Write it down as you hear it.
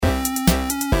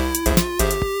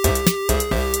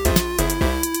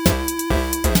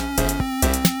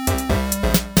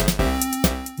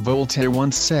Voltaire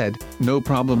once said, "No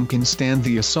problem can stand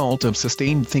the assault of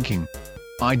sustained thinking."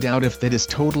 I doubt if that is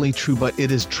totally true, but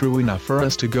it is true enough for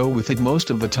us to go with it most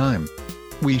of the time.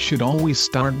 We should always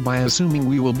start by assuming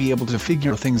we will be able to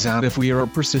figure things out if we are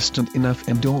persistent enough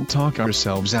and don't talk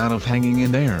ourselves out of hanging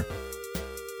in there.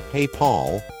 Hey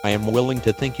Paul, I am willing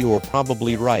to think you are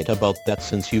probably right about that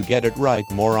since you get it right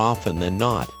more often than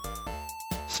not.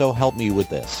 So help me with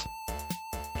this.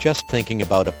 Just thinking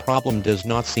about a problem does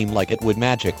not seem like it would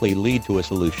magically lead to a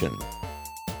solution.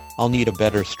 I'll need a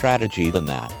better strategy than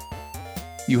that.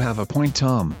 You have a point,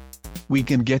 Tom. We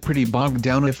can get pretty bogged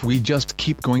down if we just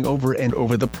keep going over and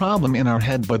over the problem in our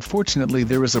head, but fortunately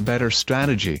there is a better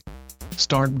strategy.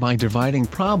 Start by dividing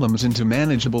problems into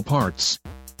manageable parts.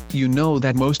 You know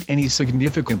that most any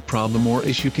significant problem or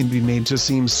issue can be made to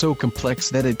seem so complex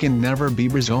that it can never be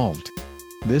resolved.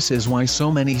 This is why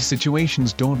so many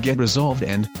situations don't get resolved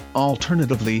and,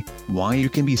 alternatively, why you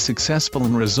can be successful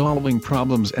in resolving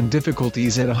problems and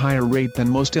difficulties at a higher rate than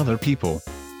most other people.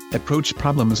 Approach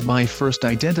problems by first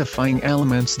identifying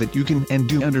elements that you can and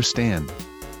do understand.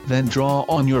 Then draw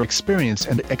on your experience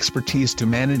and expertise to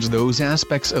manage those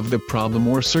aspects of the problem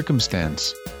or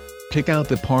circumstance. Pick out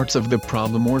the parts of the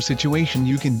problem or situation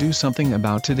you can do something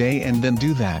about today and then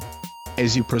do that.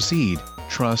 As you proceed,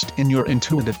 trust in your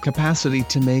intuitive capacity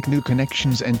to make new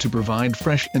connections and to provide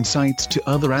fresh insights to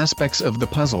other aspects of the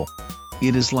puzzle.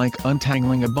 It is like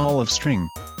untangling a ball of string.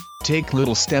 Take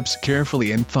little steps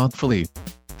carefully and thoughtfully.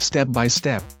 Step by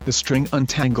step, the string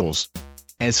untangles.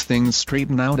 As things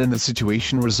straighten out and the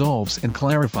situation resolves and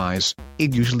clarifies,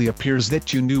 it usually appears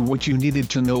that you knew what you needed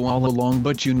to know all along,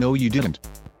 but you know you didn't.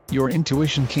 Your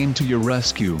intuition came to your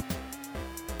rescue.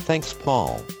 Thanks,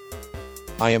 Paul.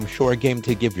 I am sure game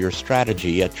to give your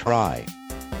strategy a try.